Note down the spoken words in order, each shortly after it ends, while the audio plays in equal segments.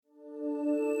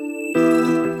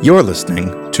You're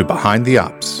listening to Behind the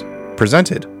Ops,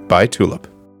 presented by Tulip.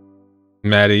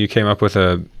 Maddie, you came up with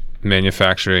a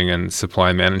manufacturing and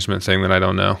supply management thing that I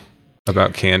don't know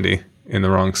about candy in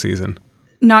the wrong season.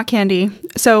 Not candy.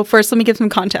 So first, let me give some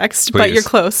context, Please. but you're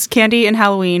close. Candy and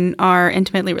Halloween are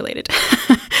intimately related.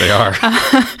 They are.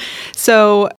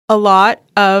 So a lot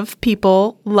of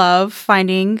people love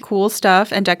finding cool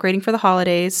stuff and decorating for the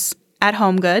holidays at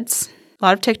HomeGoods. A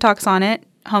lot of TikToks on it,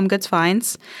 HomeGoods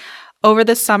finds. Over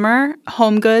the summer,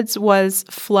 HomeGoods was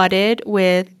flooded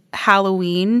with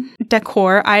Halloween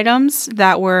decor items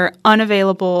that were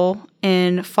unavailable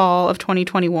in fall of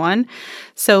 2021.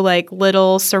 So like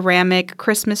little ceramic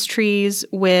Christmas trees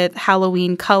with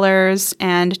Halloween colors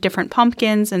and different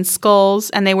pumpkins and skulls.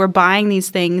 And they were buying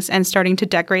these things and starting to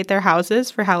decorate their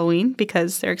houses for Halloween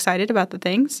because they're excited about the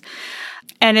things.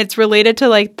 And it's related to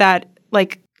like that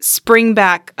like spring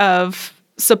back of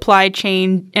supply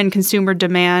chain and consumer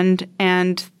demand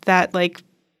and that like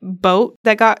boat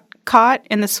that got caught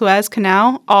in the Suez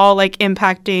Canal, all like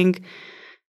impacting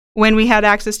when we had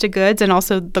access to goods and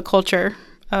also the culture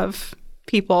of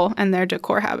people and their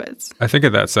decor habits. I think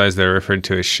at that size, they're referred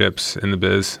to as ships in the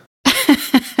biz.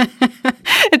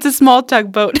 It's a small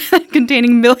tugboat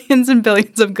containing millions and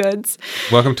billions of goods.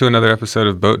 Welcome to another episode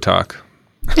of Boat Talk.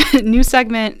 New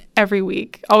segment every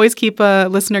week. Always keep a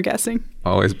listener guessing.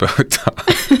 Always Boat Talk.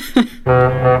 So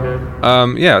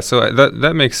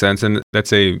that makes sense. And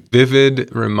that's a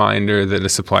vivid reminder that a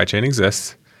supply chain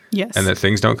exists. Yes. And that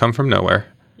things don't come from nowhere.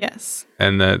 Yes.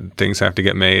 And that things have to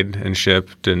get made and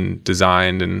shipped and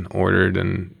designed and ordered.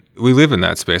 And we live in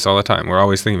that space all the time. We're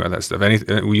always thinking about that stuff.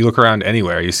 When you look around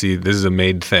anywhere, you see this is a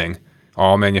made thing.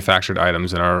 All manufactured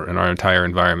items in our entire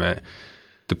environment.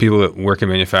 The people that work in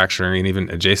manufacturing and even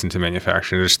adjacent to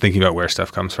manufacturing are just thinking about where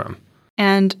stuff comes from.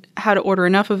 And how to order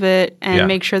enough of it and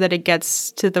make sure that it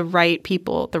gets to the right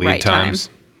people at the right time.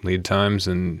 Lead times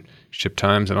and ship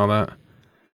times and all that.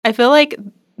 I feel like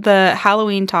the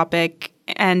Halloween topic,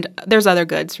 and there's other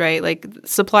goods, right? Like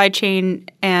supply chain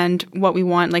and what we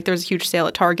want. Like there's a huge sale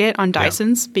at Target on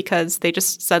Dysons because they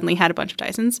just suddenly had a bunch of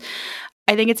Dysons.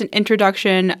 I think it's an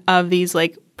introduction of these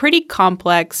like pretty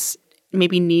complex,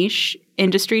 maybe niche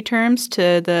industry terms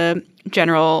to the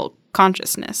general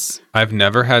consciousness. I've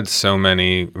never had so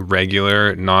many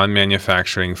regular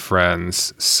non-manufacturing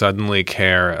friends suddenly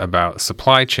care about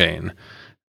supply chain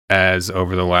as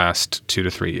over the last 2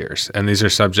 to 3 years. And these are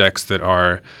subjects that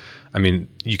are, I mean,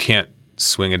 you can't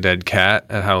swing a dead cat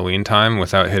at Halloween time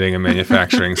without hitting a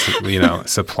manufacturing,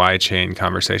 supply chain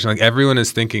conversation. Like everyone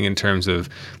is thinking in terms of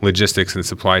logistics and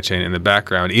supply chain in the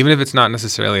background, even if it's not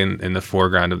necessarily in the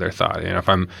foreground of their thought.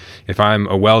 If I'm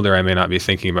a welder, I may not be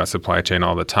thinking about supply chain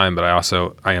all the time, but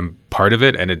I am part of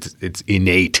it, and it's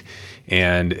innate.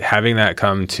 And having that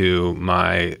come to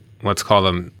my, let's call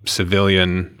them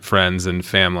civilian friends and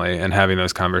family, and having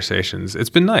those conversations, it's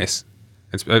been nice.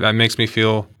 It makes me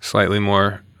feel slightly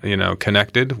more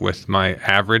connected with my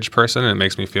average person. And it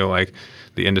makes me feel like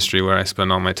the industry where I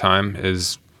spend all my time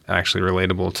is actually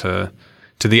relatable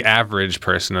to the average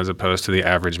person as opposed to the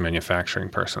average manufacturing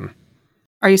person.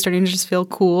 Are you starting to just feel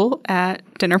cool at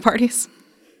dinner parties?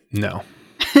 No.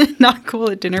 Not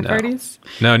cool at dinner parties?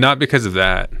 No, not because of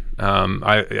that.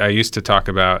 I used to talk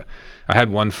about, I had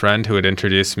one friend who had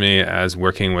introduced me as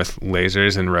working with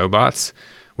lasers and robots,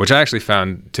 which I actually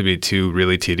found to be two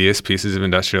really tedious pieces of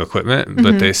industrial equipment,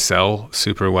 but they sell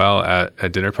super well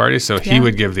at dinner parties. So he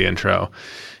would give the intro,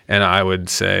 and I would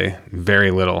say very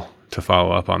little to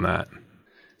follow up on that.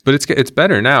 But it's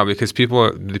better now because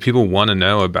people want to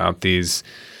know about these,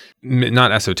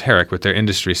 not esoteric, but they're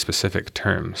industry-specific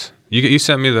terms. You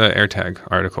sent me the AirTag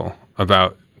article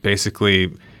about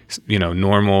basically,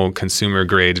 normal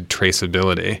consumer-grade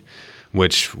traceability,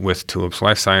 which with Tulip's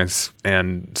Life Science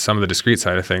and some of the discrete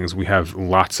side of things, we have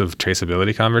lots of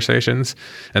traceability conversations.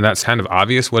 And that's kind of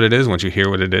obvious what it is once you hear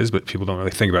what it is, but people don't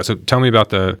really think about it. So tell me about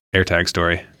the AirTag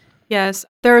story. Yes.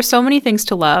 There are so many things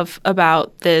to love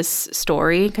about this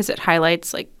story because it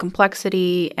highlights like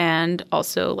complexity and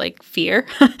also like fear.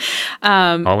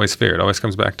 Always fear. It always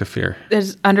comes back to fear.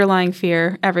 There's underlying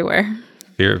fear everywhere.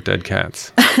 Fear of dead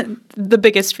cats. The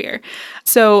biggest fear.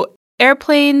 So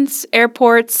airplanes,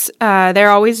 airports,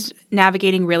 they're always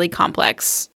navigating really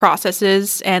complex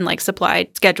processes and like supply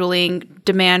scheduling,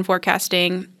 demand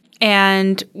forecasting.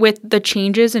 And with the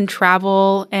changes in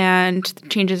travel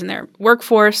and changes in their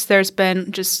workforce, there's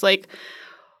been just like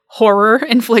horror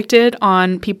inflicted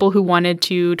on people who wanted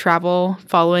to travel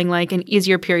following like an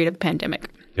easier period of the pandemic.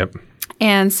 Yep.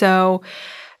 And so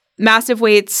massive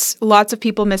waits, lots of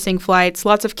people missing flights,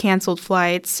 lots of canceled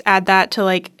flights. Add that to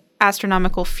like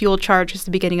astronomical fuel charges at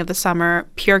the beginning of the summer,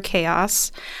 pure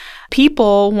chaos.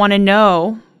 people want to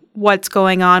know what's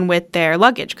going on with their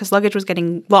luggage because luggage was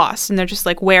getting lost and they're just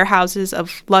like warehouses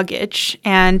of luggage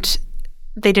and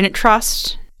they didn't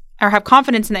trust or have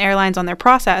confidence in the airlines on their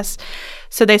process.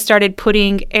 So they started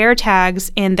putting air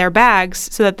tags in their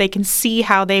bags so that they can see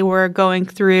how they were going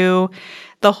through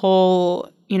the whole,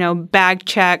 bag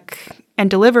check and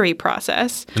delivery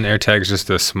process. An AirTag is just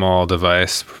a small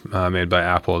device made by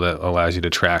Apple that allows you to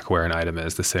track where an item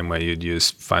is the same way you'd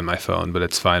use Find My Phone, but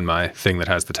it's Find My thing that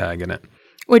has the tag in it.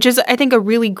 Which is, I think, a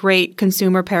really great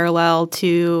consumer parallel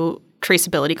to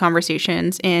traceability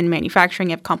conversations in manufacturing.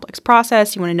 You have a complex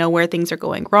process. You want to know where things are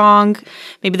going wrong.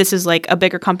 Maybe this is like a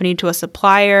bigger company to a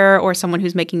supplier or someone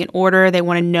who's making an order. They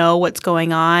want to know what's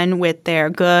going on with their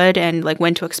good and like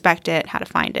when to expect it, how to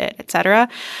find it, etc.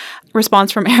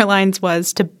 Response from airlines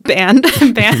was to ban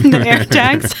the air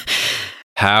tags.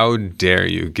 How dare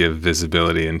you give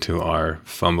visibility into our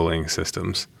fumbling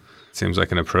systems? Seems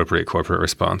like an appropriate corporate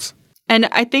response. And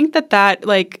I think that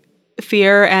like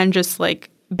fear and just like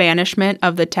banishment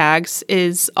of the tags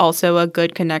is also a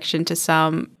good connection to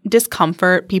some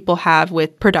discomfort people have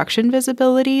with production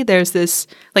visibility. There's this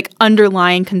like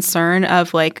underlying concern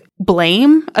of like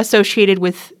blame associated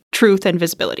with truth and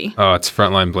visibility. Oh, it's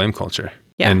frontline blame culture.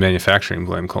 Yeah. And manufacturing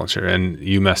blame culture and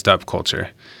you messed up culture.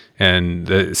 And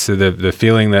the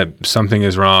feeling that something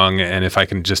is wrong, and if I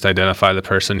can just identify the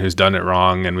person who's done it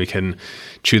wrong and we can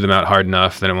chew them out hard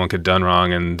enough, then it won't get done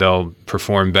wrong and they'll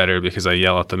perform better because I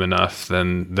yell at them enough,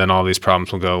 then all these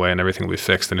problems will go away and everything will be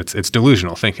fixed. And it's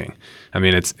delusional thinking. I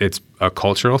mean, it's a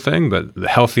cultural thing, but the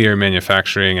healthier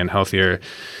manufacturing and healthier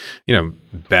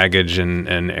baggage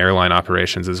and airline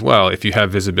operations as well. If you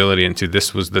have visibility into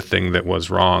this was the thing that was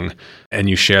wrong and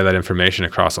you share that information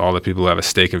across all the people who have a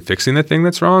stake in fixing the thing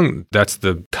that's wrong, that's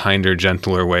the kinder,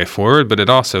 gentler way forward. But it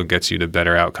also gets you to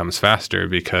better outcomes faster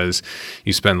because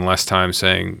you spend less time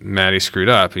saying, Maddie screwed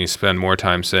up, and you spend more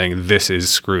time saying, this is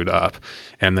screwed up.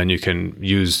 And then you can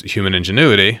use human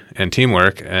ingenuity and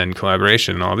teamwork and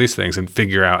collaboration and all these things and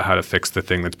figure out how to fix the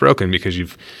thing that's broken because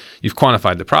you've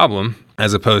quantified the problem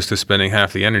as opposed to spending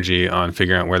half the energy on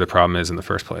figuring out where the problem is in the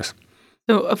first place.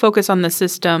 So a focus on the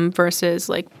system versus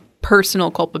like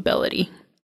personal culpability.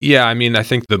 Yeah, I mean, I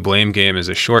think the blame game is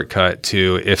a shortcut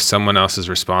to if someone else is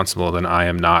responsible, then I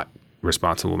am not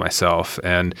responsible myself.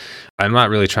 And I'm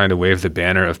not really trying to wave the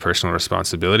banner of personal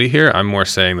responsibility here. I'm more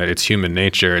saying that it's human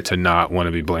nature to not want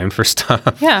to be blamed for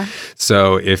stuff. Yeah.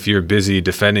 So if you're busy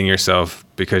defending yourself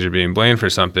because you're being blamed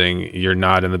for something, you're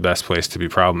not in the best place to be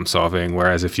problem solving.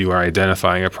 Whereas if you are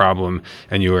identifying a problem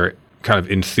and you are kind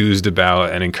of enthused about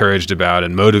and encouraged about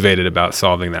and motivated about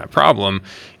solving that problem,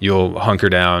 you'll hunker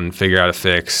down, figure out a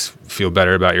fix, feel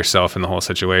better about yourself and the whole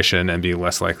situation, and be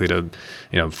less likely to,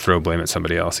 throw blame at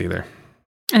somebody else either.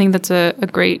 I think that's a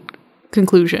great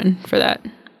conclusion for that.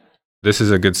 This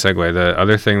is a good segue. The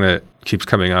other thing that keeps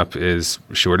coming up is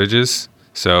shortages.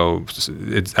 So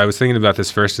I was thinking about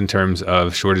this first in terms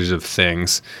of shortage of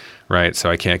things, right? So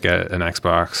I can't get an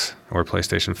Xbox or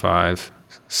PlayStation 5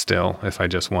 still if I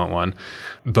just want one.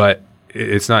 But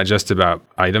it's not just about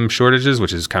item shortages,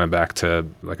 which is kind of back to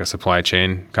like a supply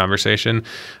chain conversation.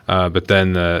 But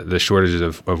then the shortages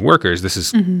of workers, this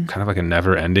is kind of like a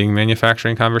never-ending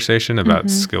manufacturing conversation about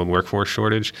skilled workforce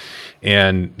shortage.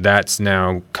 And that's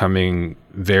now coming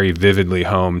very vividly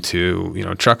home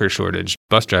to, trucker shortage,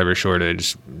 bus driver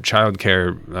shortage,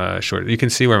 childcare shortage. You can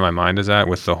see where my mind is at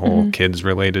with the whole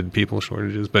kids-related people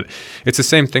shortages. But it's the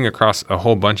same thing across a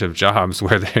whole bunch of jobs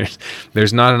where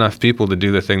there's not enough people to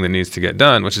do the thing that needs to get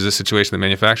done, which is a situation that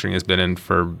manufacturing has been in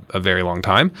for a very long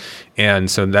time. And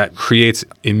so that creates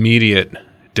immediate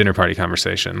dinner party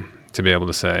conversation to be able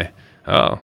to say,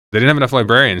 oh, they didn't have enough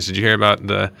librarians. Did you hear about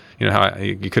how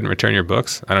you couldn't return your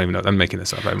books? I don't even know. I'm making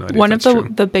this up. I have no idea. One of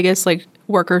the biggest like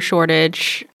worker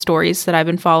shortage stories that I've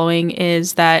been following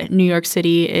is that New York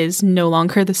City is no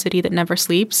longer the city that never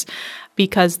sleeps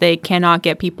because they cannot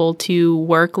get people to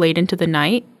work late into the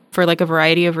night for like a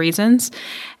variety of reasons.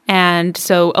 And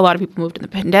so a lot of people moved in the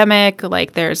pandemic,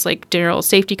 like there's like general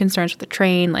safety concerns with the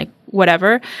train, like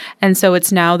whatever. And so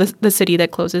it's now the city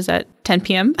that closes at 10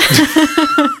 p.m.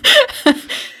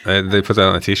 They put that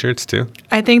on the t-shirts too?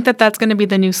 I think that's going to be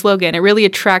the new slogan. It really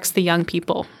attracts the young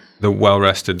people. The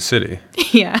well-rested city.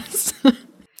 Yes.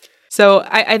 So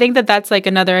I think that's like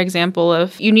another example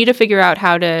of you need to figure out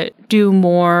how to do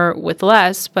more with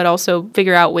less, but also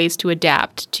figure out ways to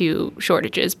adapt to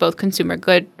shortages, both consumer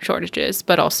good shortages,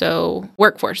 but also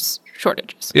workforce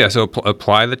shortages. Yeah, so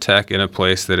apply the tech in a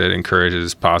place that it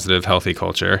encourages positive, healthy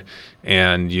culture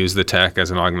and use the tech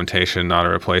as an augmentation, not a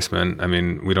replacement. I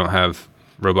mean, we don't have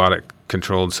robotic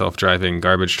controlled self-driving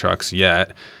garbage trucks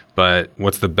yet, but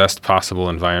what's the best possible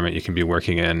environment you can be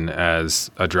working in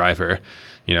as a driver?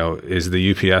 Is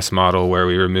the UPS model where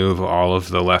we remove all of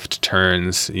the left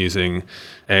turns using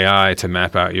AI to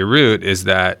map out your route, is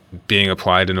that being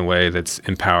applied in a way that's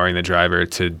empowering the driver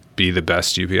to be the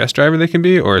best UPS driver they can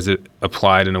be? Or is it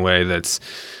applied in a way that's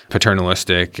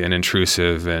paternalistic and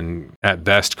intrusive and at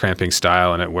best cramping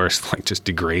style and at worst like just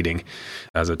degrading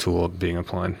as a tool being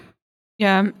applied?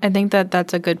 Yeah, I think that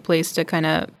that's a good place to kind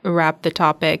of wrap the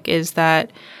topic, is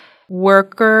that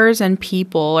workers and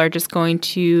people are just going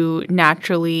to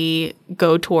naturally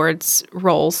go towards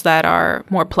roles that are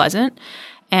more pleasant,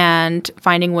 and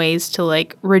finding ways to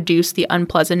like reduce the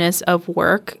unpleasantness of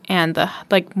work and the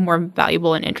like more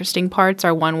valuable and interesting parts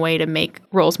are one way to make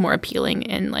roles more appealing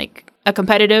in like a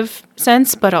competitive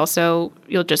sense, but also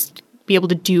you'll just be able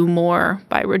to do more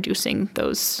by reducing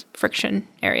those friction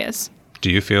areas.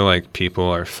 Do you feel like people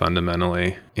are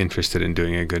fundamentally interested in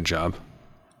doing a good job?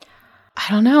 I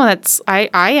don't know. I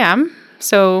am.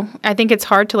 So I think it's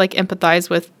hard to like empathize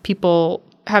with people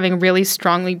having really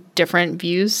strongly different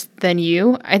views than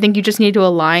you. I think you just need to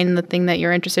align the thing that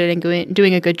you're interested in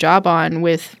doing a good job on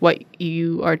with what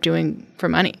you are doing for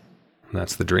money.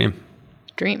 That's the dream.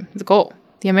 The goal,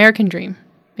 the American dream,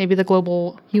 maybe the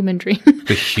global human dream.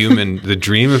 The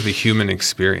dream of the human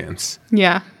experience.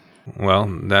 Yeah. Well,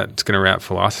 that's going to wrap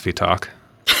philosophy talk.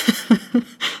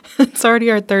 It's already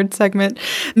our third segment.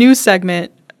 New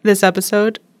segment this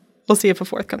episode. We'll see if a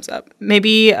fourth comes up.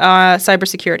 Maybe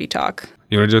cybersecurity talk.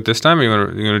 You want to do it this time, or you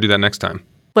want to do that next time?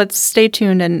 Let's stay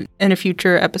tuned, and in a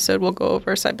future episode, we'll go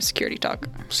over cybersecurity talk.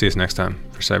 See us next time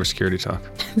for cybersecurity talk.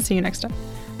 See you next time.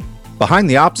 Behind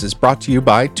the Ops is brought to you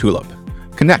by Tulip.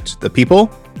 Connect the people,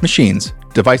 machines,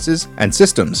 devices, and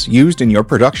systems used in your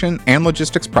production and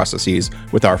logistics processes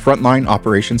with our frontline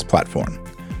operations platform.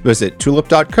 Visit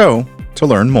tulip.co to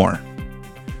learn more.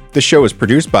 This show is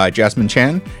produced by Jasmine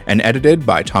Chan and edited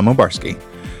by Tom Obarski.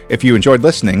 If you enjoyed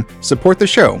listening, support the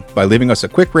show by leaving us a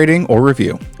quick rating or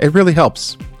review. It really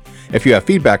helps. If you have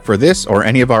feedback for this or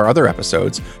any of our other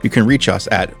episodes, you can reach us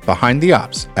at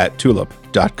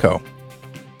behindtheops@tulip.co.